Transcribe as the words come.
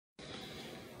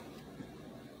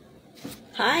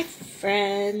Hi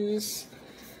friends,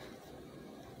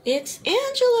 it's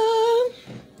Angela.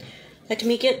 Let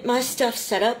me get my stuff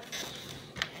set up.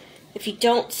 If you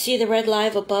don't see the red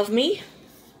live above me,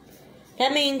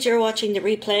 that means you're watching the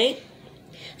replay.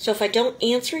 So if I don't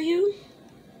answer you,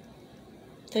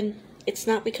 then it's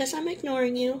not because I'm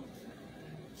ignoring you.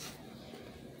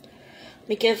 Let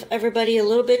me give everybody a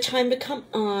little bit of time to come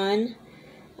on.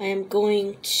 I am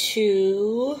going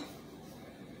to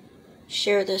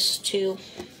share this to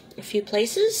a few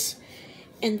places,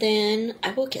 and then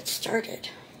I will get started.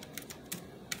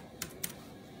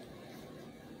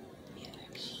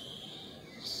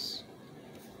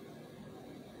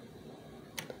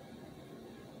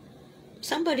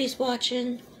 Somebody's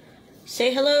watching.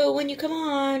 Say hello when you come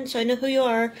on so I know who you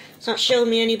are. It's not showing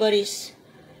me anybody's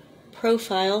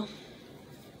profile.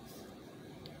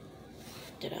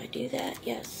 Did I do that?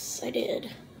 Yes, I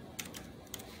did.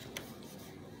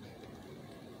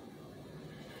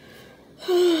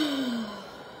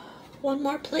 One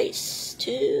more place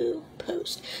to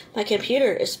post. My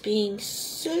computer is being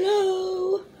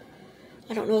slow.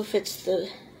 I don't know if it's the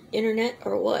internet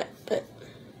or what, but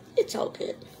it's all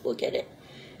good. We'll get it.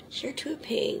 Share to a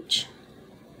page.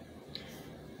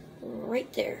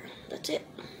 Right there. That's it.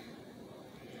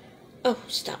 Oh,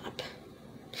 stop.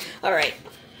 Alright.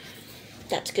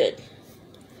 That's good.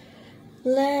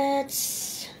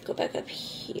 Let's go back up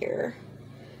here.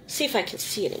 See if I can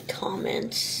see any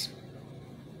comments.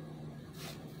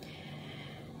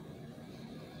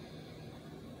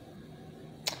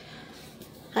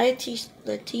 Hi,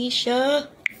 Letitia.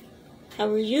 How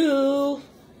are you?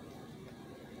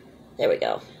 There we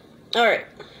go. Alright.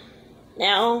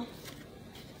 Now,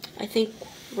 I think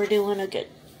we're doing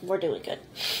good.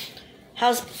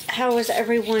 How is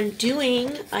everyone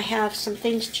doing? I have some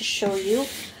things to show you.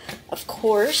 Of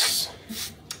course,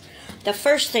 the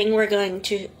first thing we're going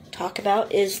to talk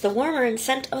about is the warmer and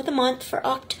scent of the month for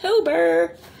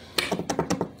October.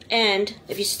 And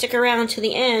if you stick around to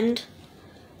the end,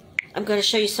 I'm going to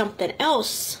show you something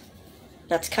else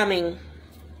that's coming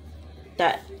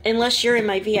that, unless you're in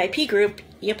my VIP group,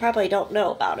 you probably don't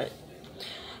know about it.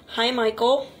 Hi,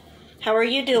 Michael. How are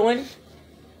you doing?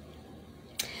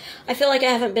 I feel like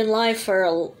I haven't been live for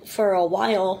a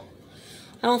while.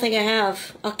 I don't think I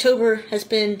have. October has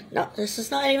been... No, this is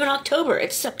not even October.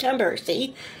 It's September,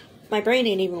 see? My brain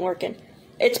ain't even working.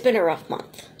 It's been a rough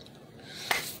month.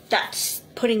 That's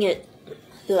putting it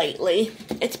lightly.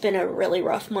 It's been a really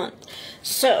rough month.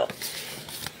 So,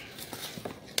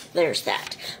 there's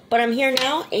that. But I'm here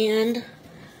now, and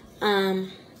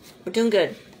we're doing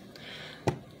good.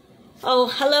 Oh,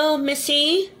 hello,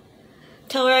 Missy.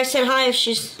 Tell her I said hi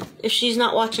if she's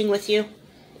not watching with you.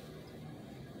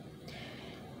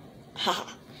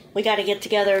 Haha. We got to get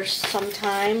together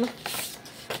sometime.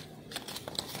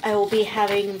 I will be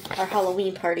having our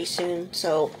Halloween party soon,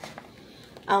 so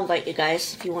I'll invite you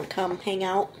guys if you want to come hang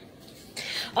out.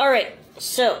 Alright,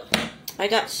 so I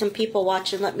got some people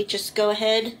watching. Let me just go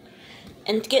ahead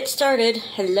and get started.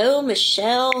 Hello,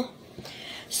 Michelle.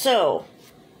 So,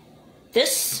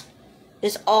 this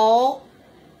is all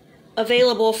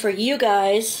available for you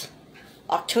guys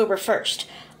October 1st.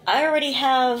 I already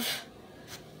have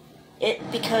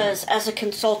it because as a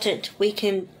consultant we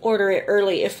can order it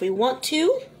early if we want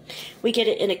to. We get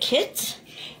it in a kit,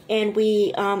 and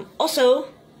we also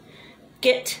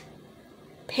get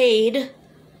paid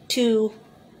to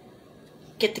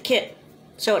get the kit,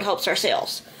 so it helps our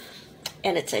sales,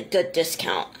 and it's a good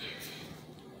discount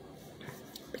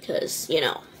because, you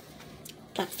know,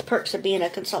 that's the perks of being a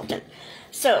consultant.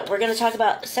 So we're going to talk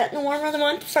about Scent and Warmer of the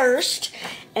Month first,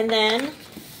 and then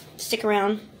stick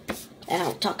around and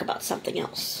I'll talk about something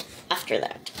else after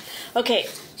that. Okay,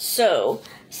 so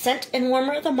Scent and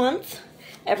Warmer of the Month.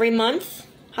 Every month,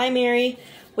 hi Mary,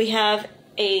 we have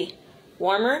a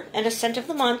warmer and a scent of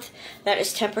the month that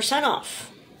is 10%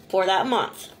 off for that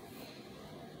month,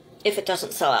 if it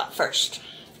doesn't sell out first.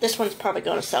 This one's probably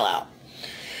going to sell out.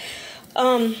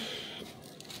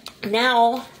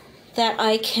 Now that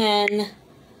I can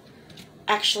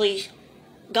actually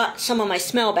got some of my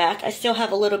smell back, I still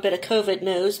have a little bit of COVID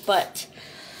nose, but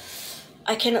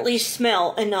I can at least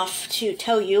smell enough to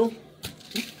tell you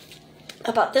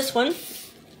about this one.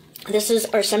 This is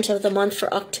our scent of the month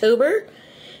for October.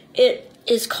 It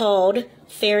is called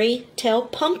Fairy Tale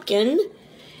Pumpkin,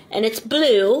 and it's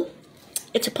blue.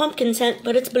 It's a pumpkin scent,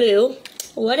 but it's blue.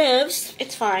 Whatevs,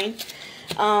 it's fine.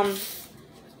 I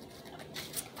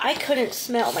couldn't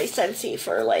smell my Scentsy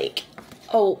for like,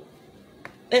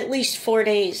 at least 4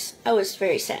 days. I was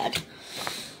very sad.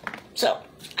 So,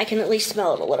 I can at least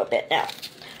smell it a little bit now.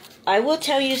 I will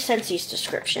tell you Scentsy's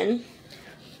description.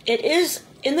 it is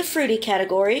in the fruity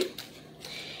category.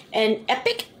 An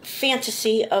epic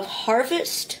fantasy of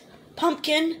harvest,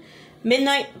 pumpkin,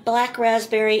 midnight black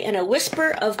raspberry, and a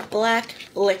whisper of black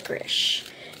licorice.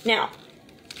 Now,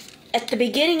 at the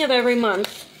beginning of every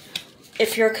month,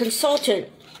 if you're a consultant,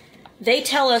 they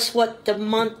tell us what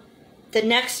the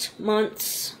next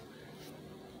month's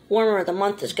warmer of the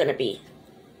month is going to be,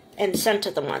 and scent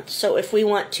of the month. So if we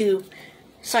want to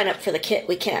sign up for the kit,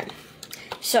 we can.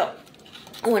 So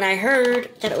when I heard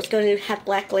that it was going to have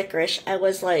black licorice, I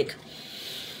was like,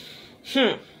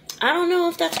 I don't know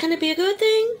if that's going to be a good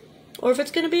thing or if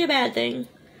it's going to be a bad thing.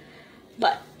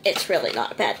 But it's really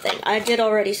not a bad thing. I did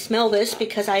already smell this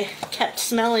because I kept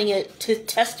smelling it to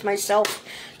test myself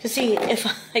to see if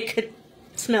I could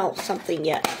smell something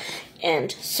yet.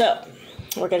 And so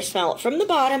we're going to smell it from the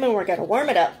bottom and we're going to warm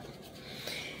it up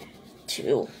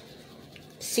to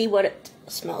see what it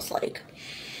smells like.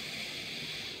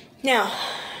 Now,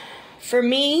 for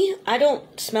me, I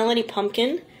don't smell any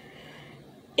pumpkin.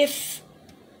 If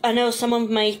I know some of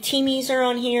my teamies are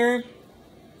on here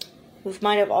who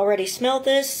might have already smelled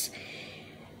this,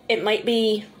 it might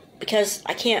be because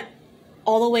I can't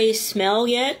all the way smell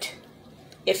yet.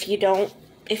 If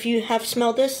you have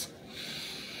smelled this,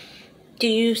 do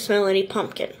you smell any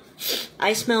pumpkin?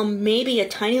 I smell maybe a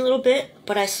tiny little bit,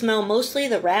 but I smell mostly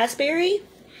the raspberry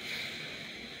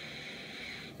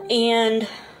and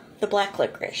the black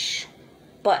licorice.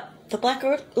 But the black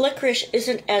licorice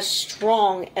isn't as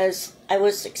strong as I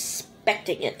was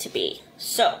expecting it to be.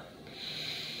 So,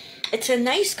 it's a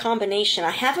nice combination.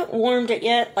 I haven't warmed it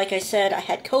yet. Like I said, I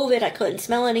had COVID. I couldn't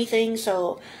smell anything,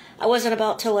 so I wasn't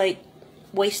about to, like,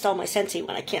 waste all my Scentsy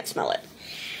when I can't smell it.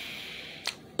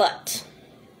 But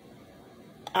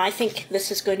I think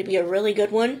this is going to be a really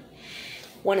good one.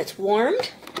 When it's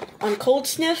warmed, on cold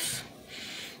sniff,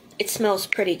 it smells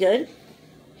pretty good.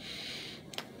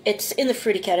 It's in the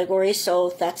fruity category, so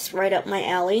that's right up my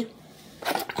alley.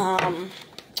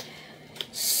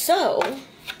 So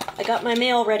I got my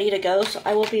mail ready to go, so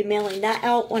I will be mailing that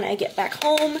out when I get back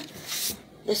home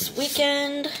this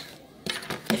weekend.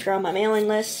 If you're on my mailing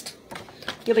list,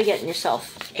 you'll be getting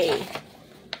yourself a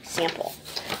sample.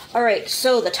 Alright,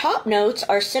 so the top notes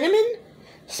are cinnamon,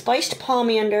 spiced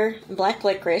pomander, and black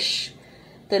licorice.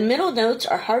 The middle notes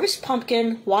are harvest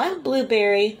pumpkin, wild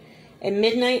blueberry, and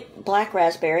midnight black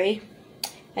raspberry.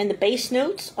 And the base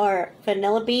notes are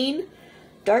vanilla bean,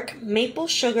 dark maple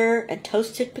sugar, and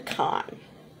toasted pecan.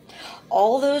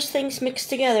 All those things mixed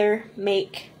together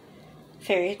make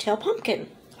fairy tale pumpkin,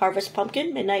 harvest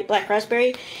pumpkin, midnight black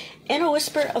raspberry, and a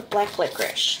whisper of black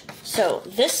licorice. So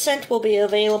this scent will be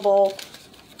available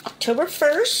October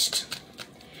 1st.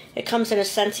 It comes in a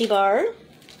Scentsy bar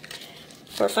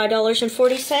for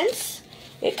 $5.40.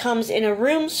 It comes in a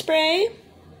room spray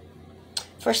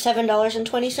for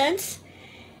 $7.20.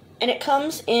 And it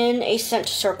comes in a scent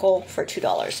circle for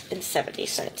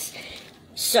 $2.70.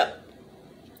 So,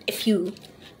 if you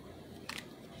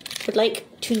would like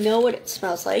to know what it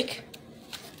smells like,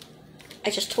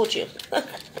 I just told you.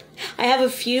 I have a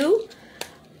few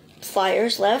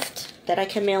flyers left that I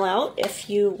can mail out. If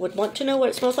you would want to know what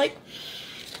it smells like,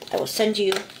 I will send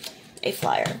you a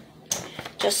flyer.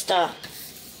 Just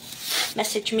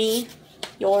message me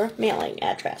your mailing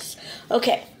address.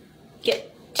 Okay,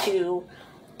 get to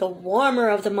the warmer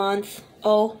of the month.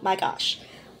 Oh my gosh.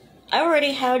 I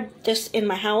already had this in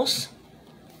my house.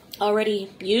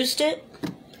 Already used it.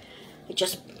 I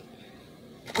just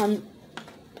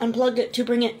unplugged it to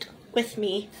bring it with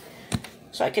me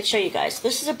so I could show you guys.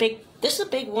 This is a big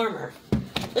warmer.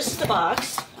 This is the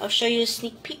box. I'll show you a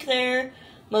sneak peek there.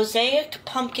 Mosaic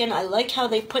pumpkin. I like how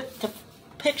they put the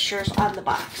pictures on the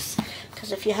box,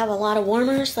 because if you have a lot of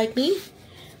warmers like me,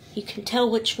 you can tell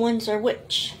which ones are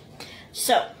which.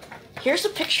 So, here's a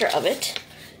picture of it.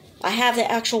 I have the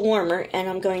actual warmer, and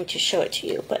I'm going to show it to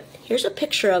you. But here's a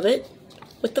picture of it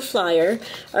with the flyer.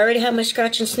 I already have my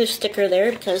scratch and sniff sticker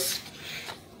there, because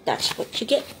that's what you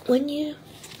get when you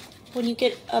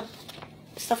get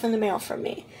stuff in the mail from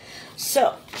me.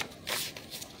 So,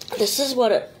 this is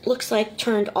what it looks like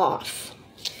turned off.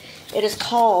 It is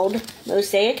called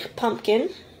Mosaic Pumpkin,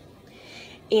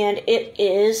 and it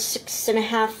is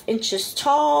 6.5 inches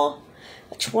tall,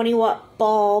 a 20-watt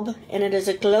bulb, and it is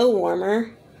a glow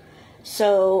warmer.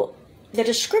 So the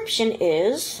description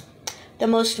is, the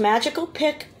most magical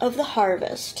pick of the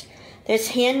harvest. This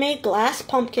handmade glass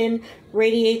pumpkin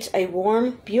radiates a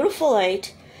warm, beautiful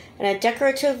light and a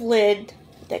decorative lid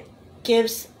that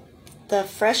gives the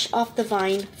fresh off the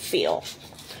vine feel.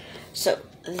 So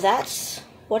that's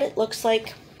what it looks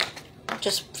like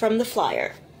just from the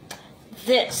flyer.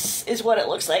 This is what it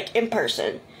looks like in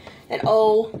person. And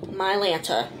oh my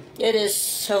Lanta, it is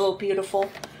so beautiful.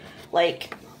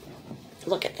 Like,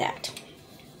 look at that.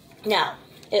 Now,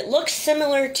 it looks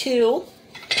similar to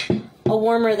a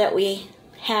warmer that we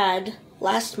had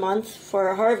last month for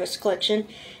our Harvest collection.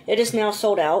 It is now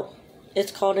sold out.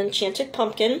 It's called Enchanted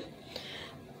Pumpkin.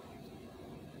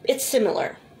 It's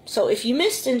similar. So if you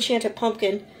missed Enchanted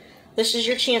Pumpkin, this is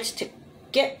your chance to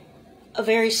get a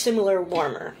very similar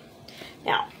warmer.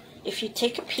 Now, if you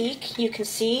take a peek, you can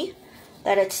see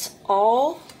that it's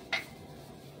all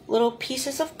little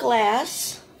pieces of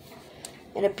glass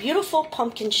in a beautiful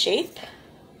pumpkin shape.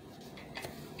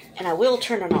 And I will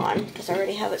turn it on because I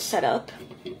already have it set up.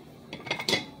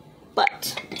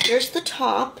 But here's the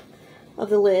top of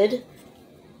the lid,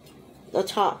 the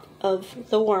top of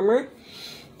the warmer.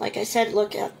 Like I said,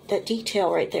 look at that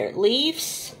detail right there.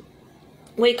 Leaves.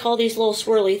 What do you call these little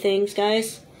swirly things,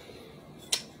 guys?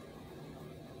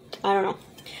 I don't know.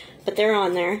 But they're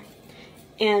on there.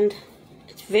 And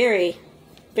it's very,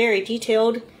 very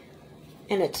detailed.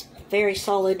 And it's very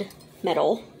solid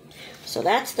metal. So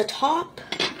that's the top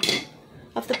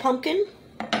of the pumpkin.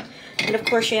 And of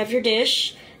course you have your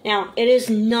dish. Now, it is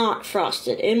not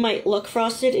frosted. It might look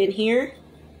frosted in here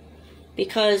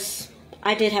because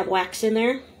I did have wax in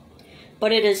there.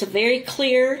 But it is a very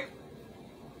clear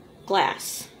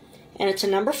glass. And it's a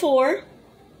number 4.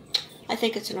 I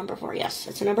think it's a number 4. Yes,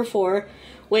 it's a number 4.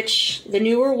 Which the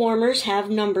newer warmers have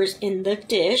numbers in the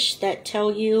dish that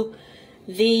tell you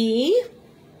the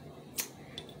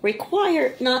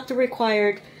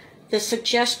the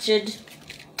suggested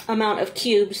amount of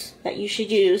cubes that you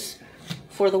should use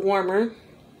for the warmer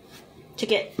to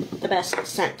get the best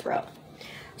scent throw.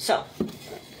 So,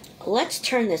 let's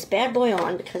turn this bad boy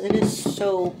on because it is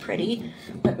so pretty.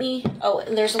 Oh,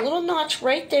 and there's a little notch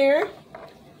right there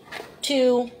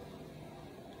to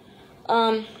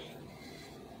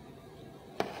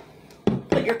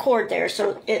put your cord there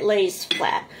so it lays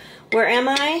flat. Where am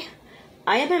I?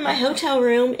 I am in my hotel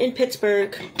room in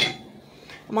Pittsburgh.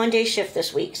 I'm on day shift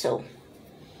this week, so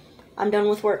I'm done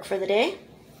with work for the day.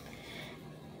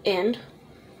 And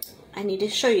I need to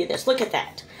show you this. Look at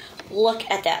that. Look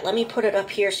at that. Let me put it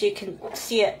up here so you can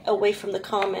see it away from the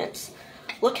comments.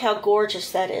 Look how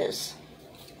gorgeous that is.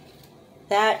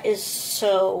 That is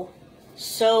so,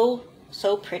 so,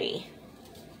 so pretty.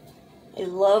 I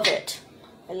love it.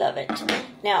 I love it.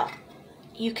 Now,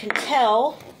 you can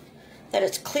tell that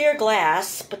it's clear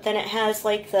glass, but then it has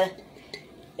like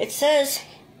it says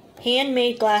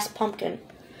handmade glass pumpkin.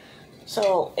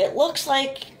 So it looks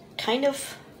like kind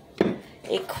of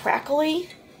a crackly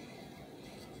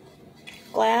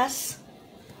glass.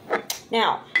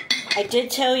 Now, I did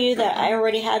tell you that I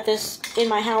already had this in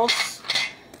my house.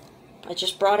 I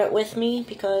just brought it with me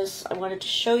because I wanted to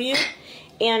show you.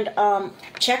 And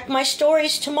check my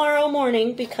stories tomorrow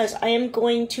morning because I am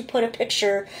going to put a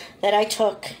picture that I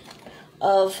took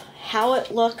of how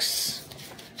it looks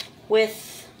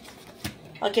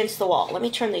against the wall. Let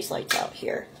me turn these lights out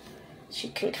here so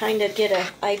you can kind of get an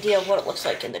idea of what it looks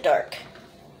like in the dark.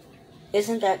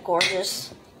 Isn't that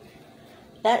gorgeous?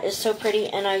 That is so pretty,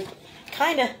 and I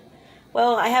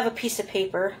have a piece of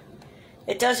paper.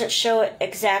 It doesn't show it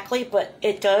exactly, but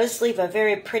it does leave a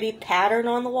very pretty pattern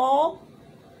on the wall.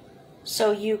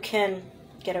 So you can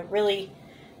get a really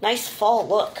nice fall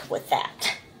look with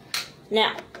that.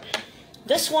 Now,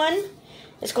 this one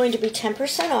is going to be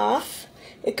 10% off.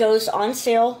 It goes on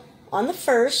sale on the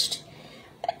 1st.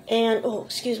 And, oh,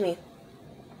 excuse me.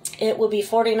 It will be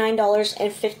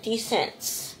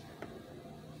 $49.50.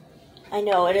 I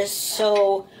know, it is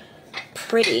so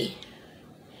pretty.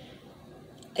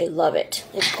 I love it.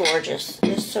 It's gorgeous. It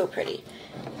is so pretty.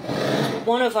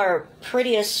 One of our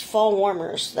prettiest fall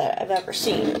warmers that I've ever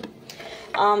seen.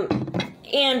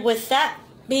 And with that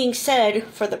being said,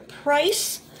 for the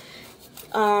price,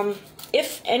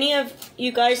 if any of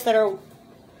you guys that are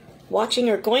watching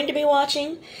or going to be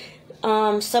watching,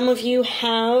 some of you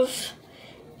have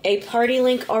a party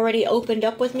link already opened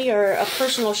up with me, or a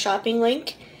personal shopping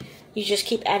link. You just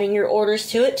keep adding your orders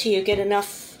to it till you get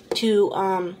enough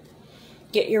to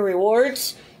get your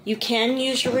rewards. You can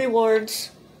use your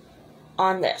rewards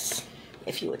on this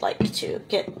if you would like to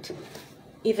get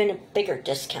even a bigger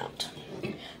discount.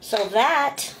 So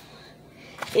that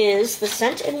is the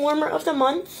scent and warmer of the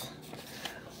month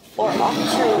for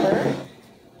October.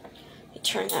 Let me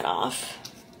turn that off.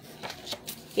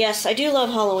 Yes, I do love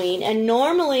Halloween, and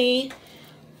normally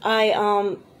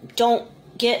I don't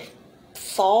get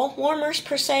fall warmers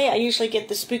per se. I usually get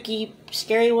the spooky,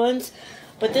 scary ones,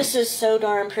 but this is so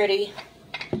darn pretty.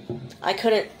 I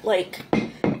couldn't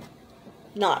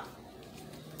not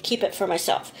keep it for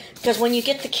myself, because when you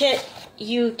get the kit,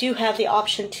 you do have the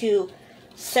option to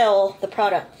sell the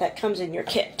product that comes in your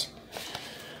kit.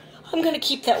 I'm going to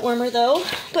keep that warmer though,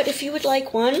 but if you would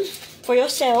like one for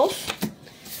yourself,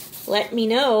 let me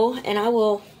know and I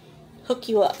will hook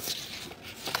you up.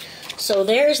 So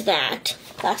there's that.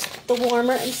 That's the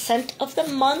warmer and scent of the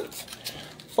month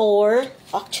for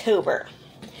October.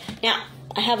 Now,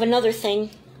 I have another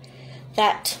thing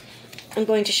that I'm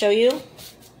going to show you.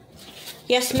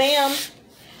 Yes, ma'am.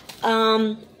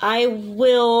 I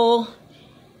will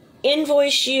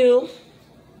invoice you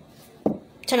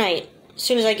tonight as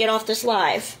soon as I get off this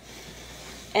live.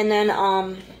 And then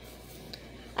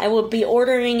I will be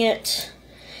ordering it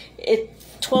at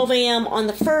 12 a.m. on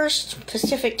the 1st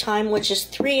Pacific time, which is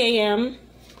 3 a.m.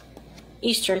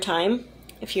 Eastern time,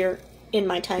 if you're in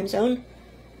my time zone.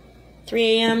 3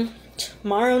 a.m.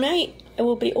 tomorrow night, I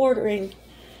will be ordering.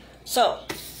 So,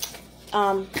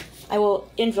 I will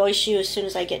invoice you as soon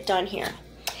as I get done here.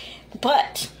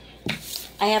 But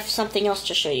I have something else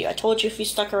to show you. I told you if you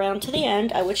stuck around to the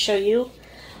end, I would show you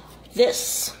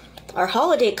this, our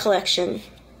holiday collection.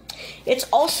 It's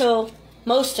also,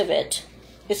 most of it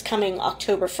is coming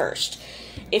October 1st.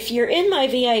 If you're in my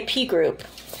VIP group,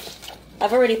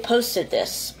 I've already posted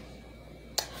this,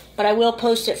 but I will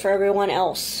post it for everyone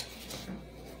else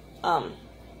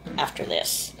after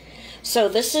this. So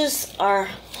this is our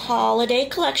holiday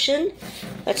collection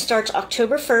that starts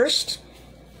October 1st.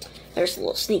 There's a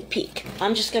little sneak peek.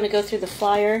 I'm just going to go through the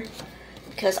flyer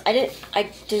because I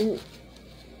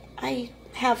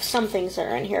have some things that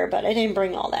are in here, but I didn't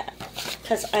bring all that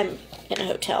because I'm in a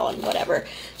hotel and whatever.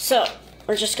 So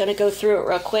we're just going to go through it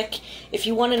real quick. If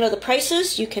you want to know the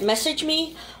prices, you can message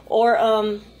me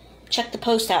or check the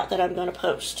post out that I'm going to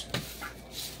post.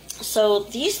 So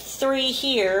these three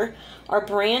here are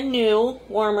brand new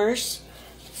warmers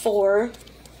for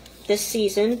this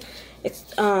season.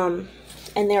 It's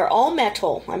and they're all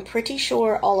metal. I'm pretty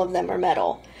sure all of them are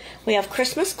metal. We have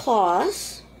Christmas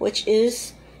Claus, which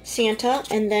is Santa,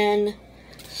 and then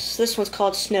this one's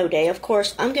called Snow Day. Of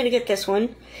course, I'm going to get this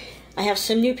one. I have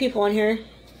some new people on here.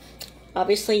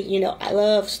 Obviously, you know, I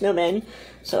love snowmen.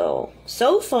 So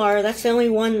far, that's the only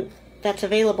one that's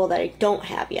available that I don't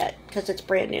have yet, because it's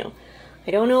brand new.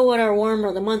 I don't know what our warmer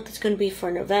of the month is going to be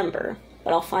for November,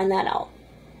 but I'll find that out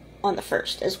on the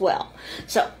 1st as well.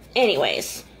 So,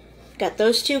 anyways, got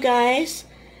those two guys.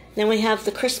 Then we have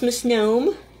the Christmas gnome,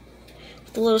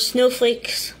 with the little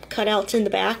snowflakes cutouts in the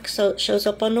back, so it shows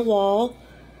up on the wall.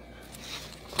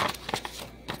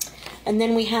 And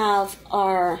then we have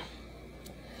our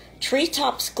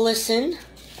Treetops Glisten.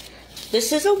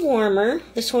 This is a warmer,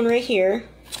 this one right here.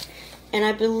 And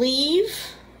I believe,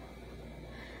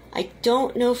 I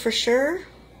don't know for sure,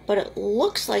 but it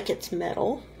looks like it's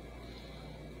metal.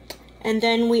 And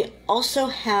then we also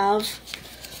have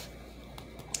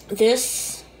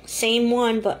this same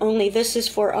one, but only this is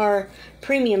for our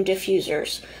premium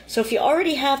diffusers. So if you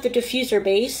already have the diffuser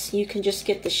base, you can just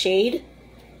get the shade,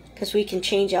 because we can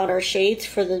change out our shades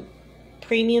for the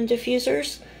premium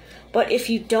diffusers. But if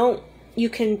you don't, you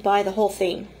can buy the whole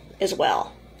thing as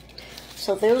well.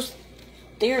 So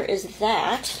there is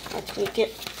that. Let me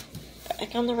get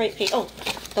back on the right page. Oh,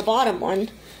 the bottom one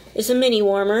is a mini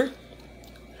warmer.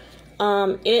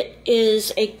 It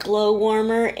is a glow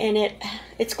warmer, and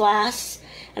it's glass,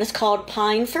 and it's called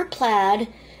Pine for Plaid,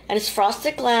 and it's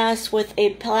frosted glass with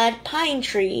a plaid pine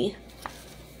tree.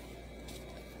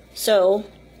 So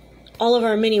all of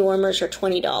our mini warmers are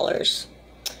 $20. I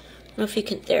don't know if you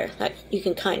can, you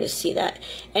can kind of see that.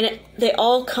 And they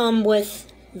all come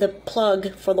with the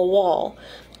plug for the wall.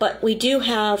 But we do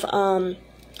have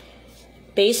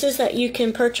bases that you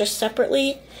can purchase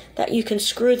separately, that you can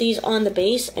screw these on the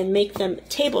base and make them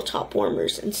tabletop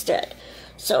warmers instead.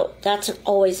 So that's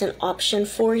always an option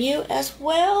for you as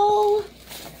well,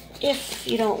 if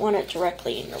you don't want it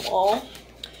directly in your wall.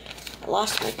 I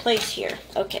lost my place here.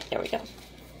 Okay, there we go.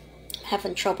 I'm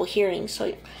having trouble hearing,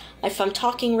 so if I'm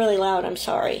talking really loud, I'm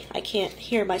sorry. I can't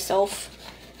hear myself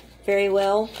very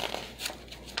well.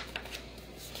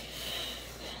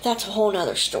 That's a whole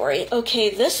nother story. Okay,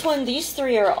 this one, these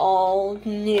three are all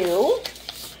new.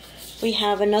 We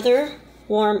have another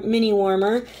mini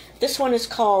warmer. This one is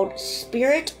called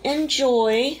Spirit and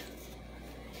Joy,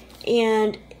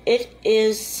 and it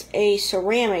is a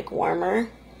ceramic warmer,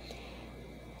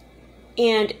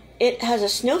 and it has a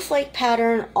snowflake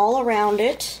pattern all around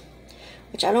it,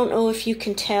 which I don't know if you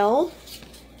can tell.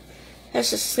 It has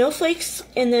the snowflakes,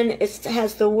 and then it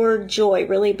has the word joy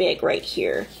really big right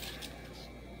here.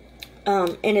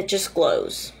 And it just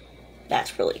glows.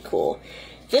 That's really cool.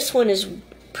 This one is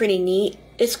pretty neat.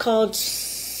 It's called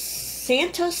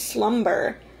Santa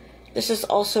Slumber, This is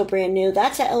also brand new.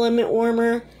 That's an element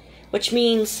warmer, which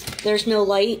means there's no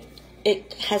light.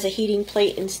 It has a heating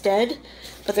plate instead,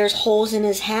 but there's holes in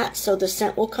his hat so the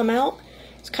scent will come out.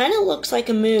 It kind of looks like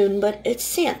a moon, but it's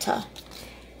Santa.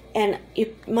 And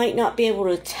you might not be able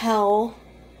to tell.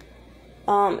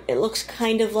 It looks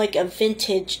kind of like a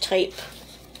vintage type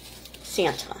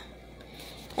Santa.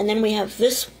 And then we have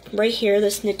this right here,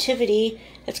 this nativity.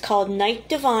 It's called Night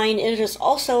Divine. It is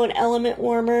also an element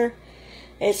warmer.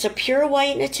 It's a pure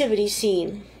white nativity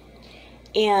scene.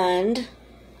 And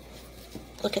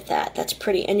look at that. That's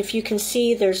pretty. And if you can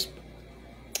see, there's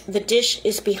the dish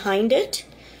is behind it.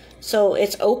 So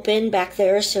it's open back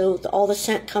there, so all the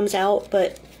scent comes out,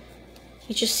 but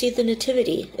you just see the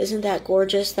nativity. Isn't that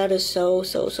gorgeous? That is so,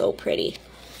 so, so pretty.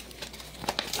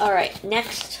 All right,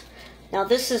 next. Now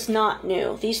this is not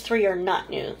new. These three are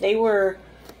not new. They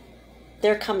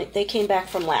came back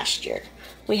from last year.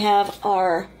 We have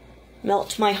our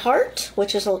Melt My Heart,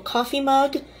 which is a coffee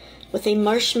mug with a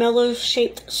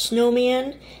marshmallow-shaped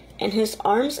snowman, and his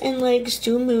arms and legs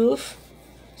do move,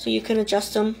 so you can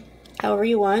adjust them however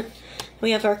you want. We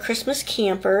have our Christmas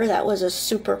camper. That was a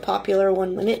super popular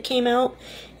one when it came out.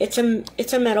 It's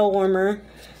a metal warmer.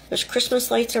 There's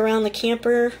Christmas lights around the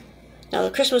camper. Now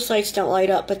the Christmas lights don't light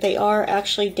up, but they are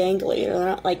actually dangly. They're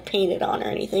not like painted on or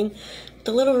anything.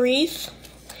 The little wreath.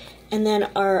 And then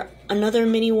our another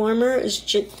mini warmer is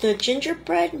the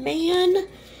gingerbread man.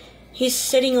 He's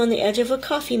sitting on the edge of a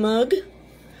coffee mug.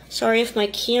 Sorry if my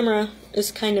camera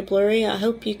is kind of blurry. I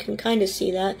hope you can kind of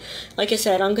see that. Like I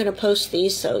said, I'm going to post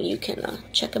these so you can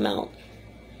check them out.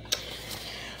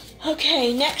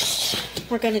 Okay, next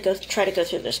we're going to try to go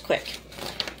through this quick.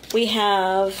 We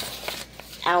have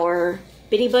our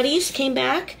Bitty Buddies came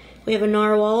back. We have a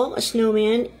narwhal, a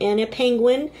snowman, and a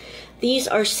penguin. These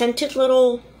are scented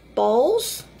little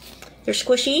balls. They're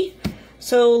squishy.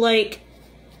 So, like,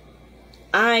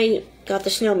 I got the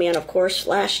snowman, of course,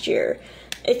 last year.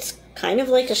 It's kind of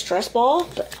like a stress ball,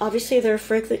 but obviously they're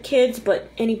for the kids, but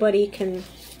anybody can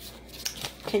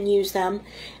use them.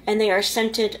 And they are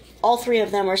scented, all three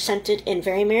of them are scented in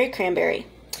Very Merry Cranberry.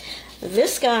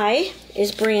 This guy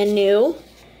is brand new,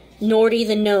 Nordy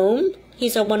the Gnome.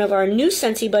 He's one of our new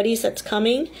Scentsy buddies that's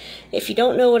coming. If you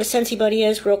don't know what a Scentsy buddy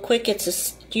is, real quick,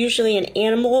 it's usually an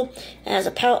animal. It has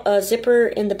a zipper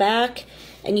in the back,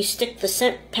 and you stick the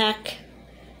scent pack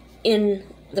in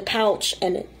the pouch,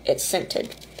 and it's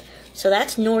scented. So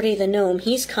that's Nordy the Gnome.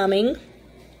 He's coming.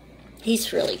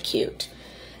 He's really cute.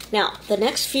 Now, the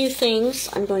next few things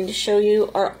I'm going to show you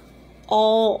are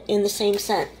all in the same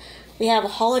scent. We have a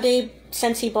Holiday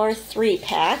Scentsy Bar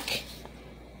 3-pack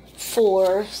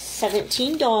for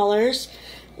 $17.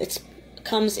 It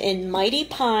comes in Mighty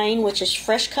Pine, which is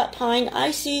fresh cut pine,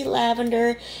 icy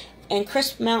lavender, and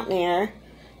crisp mountain air.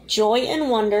 Joy and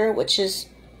Wonder, which is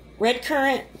red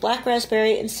currant, black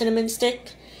raspberry, and cinnamon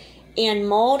stick. And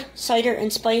mulled cider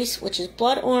and spice, which is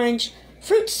blood orange,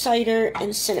 fruit cider,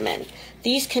 and cinnamon.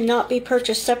 These cannot be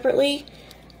purchased separately.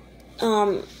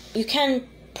 You can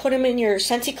put them in your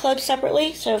Scentsy Club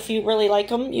separately, so if you really like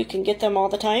them, you can get them all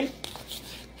the time.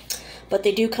 But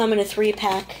they do come in a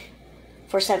 3-pack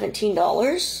for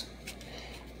 $17.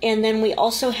 And then we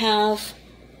also have,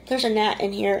 there's a gnat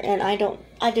in here, and I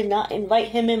did not invite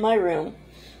him in my room.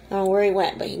 I don't know where he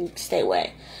went, but he can stay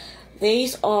away.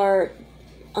 These are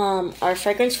our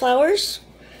fragrance flowers,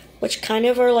 which kind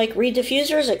of are like reed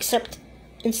diffusers, except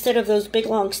instead of those big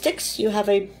long sticks, you have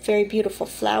a very beautiful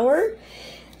flower.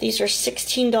 These are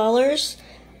 $16.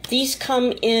 These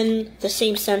come in the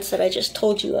same scents that I just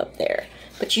told you up there,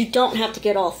 but you don't have to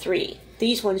get all three.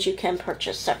 These ones you can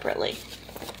purchase separately.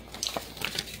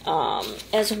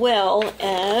 As well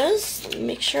as, let me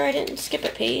make sure I didn't skip a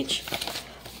page,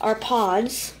 our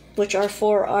pods, which are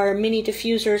for our mini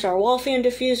diffusers, our wall fan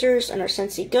diffusers, and our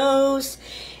Scentsy Goes,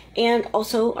 and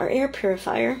also our air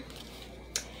purifier.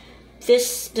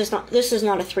 This is not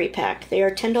a 3-pack. They are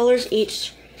 $10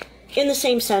 each, in the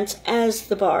same scents as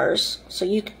the bars, so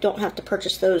you don't have to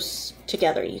purchase those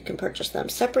together. You can purchase them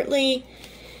separately.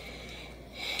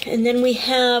 And then we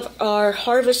have our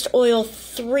Harvest Oil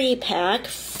 3-pack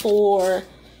for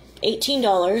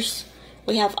 $18.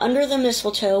 We have Under the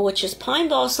Mistletoe, which is pine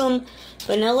balsam,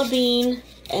 vanilla bean,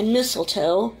 and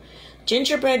mistletoe.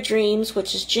 Gingerbread Dreams,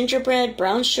 which is gingerbread,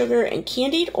 brown sugar, and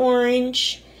candied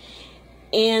orange.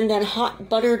 And then Hot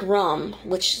Buttered Rum,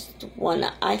 which is the one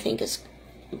that I think is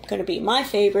going to be my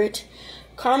favorite.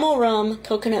 Caramel rum,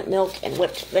 coconut milk, and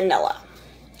whipped vanilla.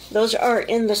 Those are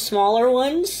in the smaller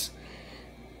ones,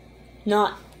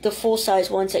 not the full-size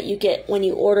ones that you get when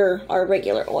you order our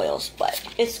regular oils. But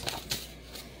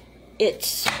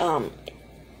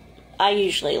I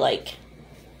usually like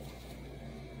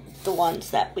the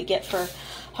ones that we get for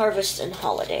harvest and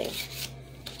holiday.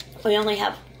 We only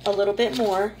have a little bit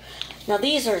more. Now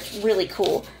these are really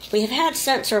cool. We have had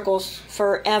scent circles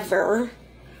forever,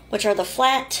 which are the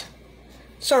flat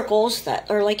circles that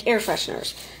are like air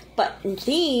fresheners. But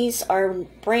these are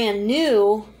brand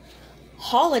new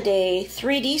holiday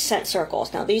 3D scent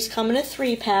circles. Now these come in a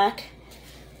 3-pack,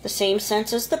 the same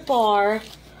scents as the bar,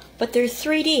 but they're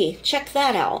 3D. Check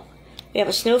that out. We have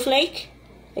a snowflake,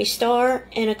 a star,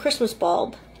 and a Christmas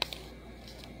bulb.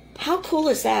 How cool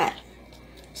is that?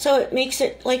 So it makes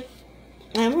it like,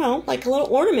 I don't know, like a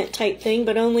little ornament type thing,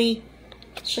 but only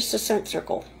it's just a scent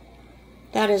circle.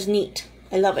 That is neat.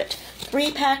 I love it.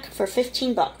 3-pack for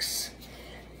 15 bucks.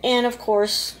 And of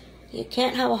course, you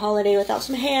can't have a holiday without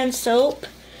some hand soap.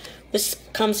 This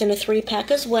comes in a 3-pack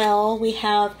as well. We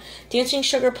have Dancing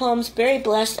Sugar Plums, Berry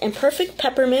Blessed, and Perfect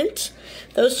Peppermint.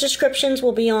 Those descriptions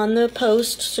will be on the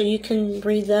post so you can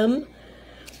read them.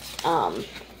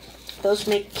 Those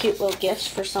make cute little gifts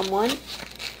for someone.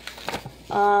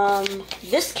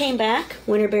 This came back,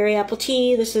 Winterberry Apple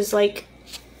Tea. This is like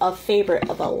a favorite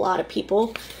of a lot of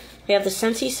people. We have the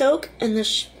Scentsy Soak and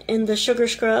the Sugar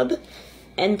Scrub.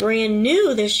 And brand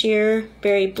new this year,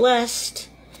 Berry Blessed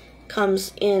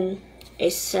comes in a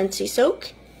Scentsy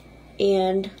Soak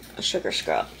and a Sugar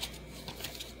Scrub.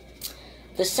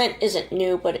 The scent isn't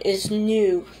new, but it is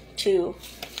new to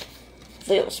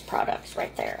those products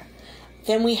right there.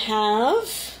 Then we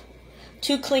have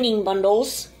 2 cleaning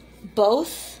bundles.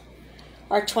 Both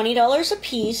are $20 a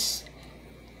piece,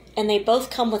 and they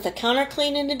both come with a counter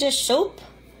clean and a dish soap.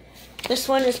 This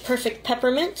one is Perfect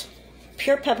Peppermint,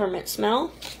 pure peppermint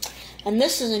smell. And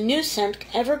this is a new scent,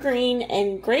 evergreen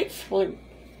and grapefruit.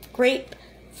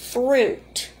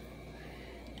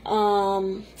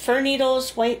 Fir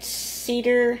needles, white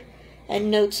cedar,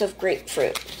 and notes of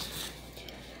grapefruit.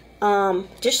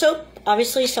 Dish soap,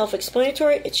 obviously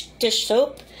self-explanatory. It's dish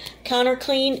soap. Counter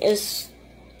clean is,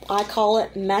 I call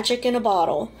it magic in a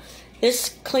bottle.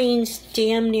 This cleans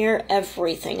damn near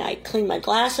everything. I clean my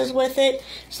glasses with it.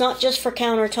 It's not just for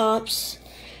countertops.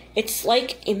 It's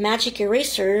like a magic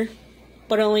eraser,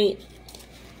 but only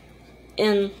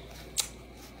in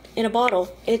a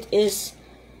bottle. It is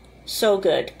so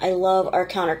good. I love our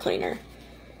counter cleaner.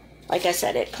 Like I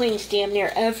said, it cleans damn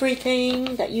near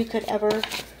everything that you could ever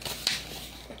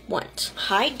want.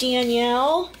 Hi,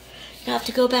 Danielle. I have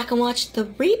to go back and watch the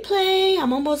replay.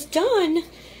 I'm almost done.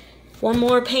 One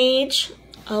more page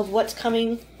of what's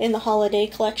coming in the holiday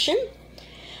collection.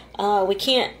 We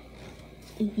can't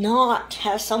not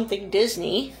have something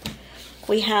Disney.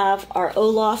 We have our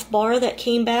Olaf bar that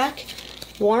came back.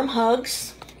 Warm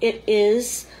Hugs. It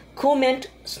is Cool Mint,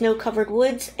 Snow-Covered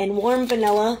Woods, and Warm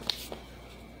Vanilla.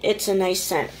 It's a nice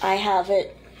scent. I have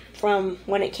it from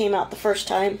when it came out the first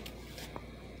time.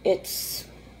 It's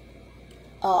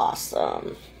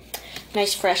awesome.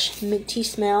 Nice fresh minty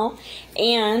smell.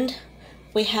 And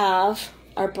we have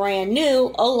our brand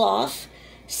new Olaf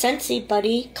Scentsy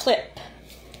Buddy Clip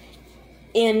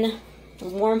in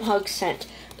Warm Hug scent.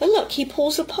 But look, he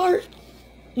pulls apart.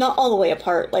 Not all the way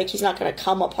apart, like he's not going to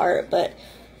come apart, but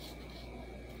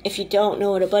if you don't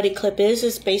know what a buddy clip is,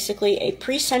 it's basically a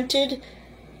pre-scented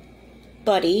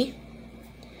buddy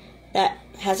that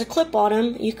has a clip on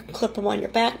him. You can clip them on your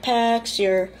backpacks,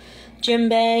 your gym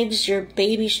bags, your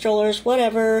baby strollers,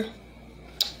 whatever,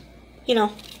 you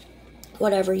know,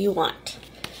 whatever you want.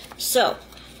 So,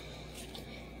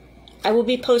 I will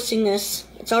be posting this.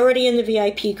 It's already in the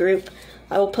VIP group.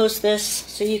 I will post this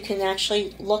so you can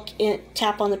actually look in,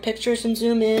 tap on the pictures and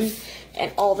zoom in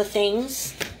and all the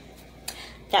things.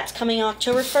 That's coming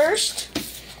October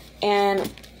 1st.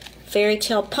 And Fairy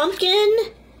Tale Pumpkin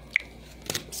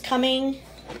is coming.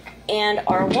 And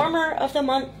our warmer of the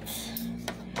month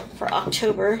for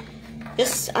October.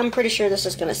 This, I'm pretty sure this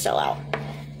is going to sell out.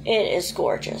 It is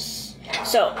gorgeous.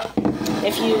 So,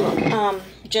 if you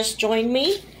just joined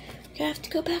me, you're going to have to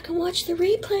go back and watch the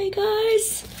replay,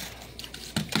 guys.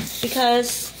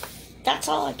 Because that's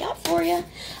all I got for you.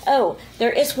 Oh,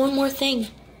 there is one more thing.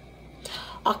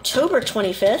 October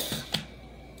 25th,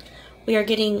 we are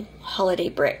getting holiday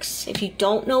bricks. If you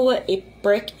don't know what a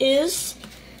brick is,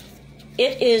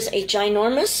 it is a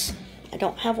ginormous, I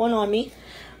don't have one on me,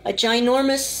 a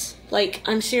ginormous, like,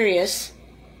 I'm serious,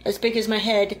 as big as my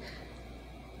head,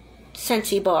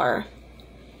 Scentsy bar.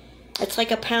 It's like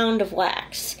a pound of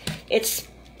wax. It's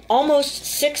almost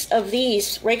 6 of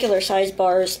these regular size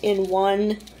bars in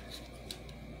one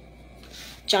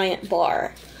giant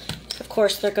bar. Of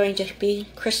course, they're going to be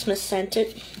Christmas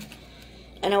scented,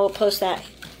 and I will post that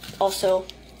also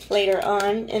later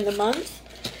on in the month.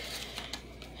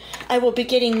 I will be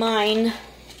getting mine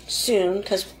soon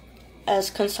because as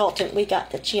consultant, we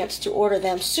got the chance to order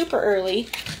them super early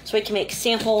so we can make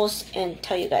samples and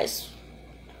tell you guys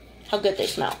how good they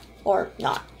smell or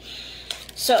not.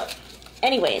 So,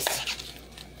 anyways,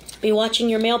 be watching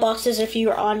your mailboxes if you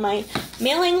are on my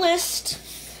mailing list.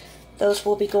 Those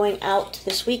will be going out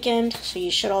this weekend, so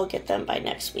you should all get them by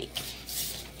next week.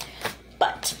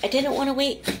 But I didn't want to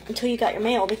wait until you got your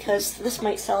mail because this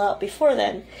might sell out before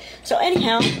then. So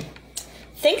anyhow,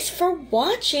 thanks for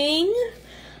watching.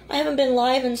 I haven't been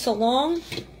live in so long.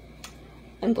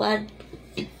 I'm glad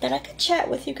that I could chat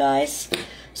with you guys.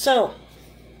 So,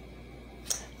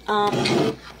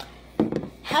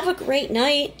 have a great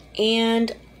night,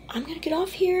 and I'm going to get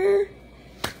off here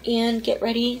and get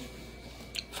ready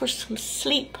for some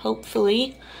sleep,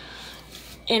 hopefully.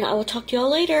 And I will talk to y'all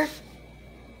later.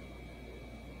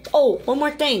 Oh, one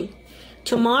more thing.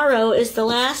 Tomorrow is the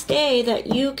last day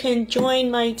that you can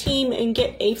join my team and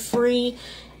get a free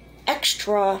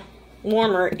extra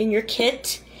warmer in your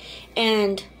kit.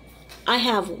 And I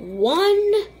have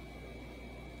one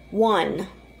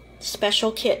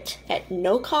special kit at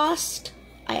no cost.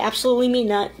 I absolutely mean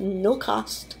that, no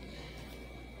cost.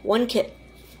 One kit.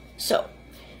 So,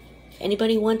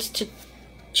 anybody wants to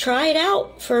try it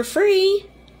out for free,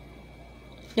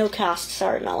 no cost,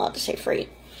 sorry, not allowed to say free,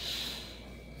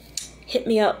 hit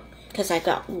me up, because I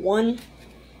got one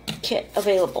kit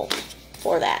available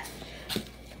for that.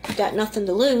 You got nothing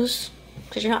to lose,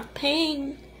 because you're not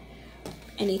paying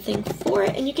anything for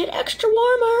it, and you get extra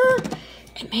warmer,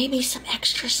 and maybe some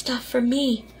extra stuff for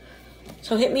me.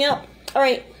 So hit me up.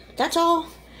 Alright, that's all.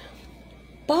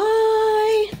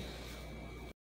 Bye!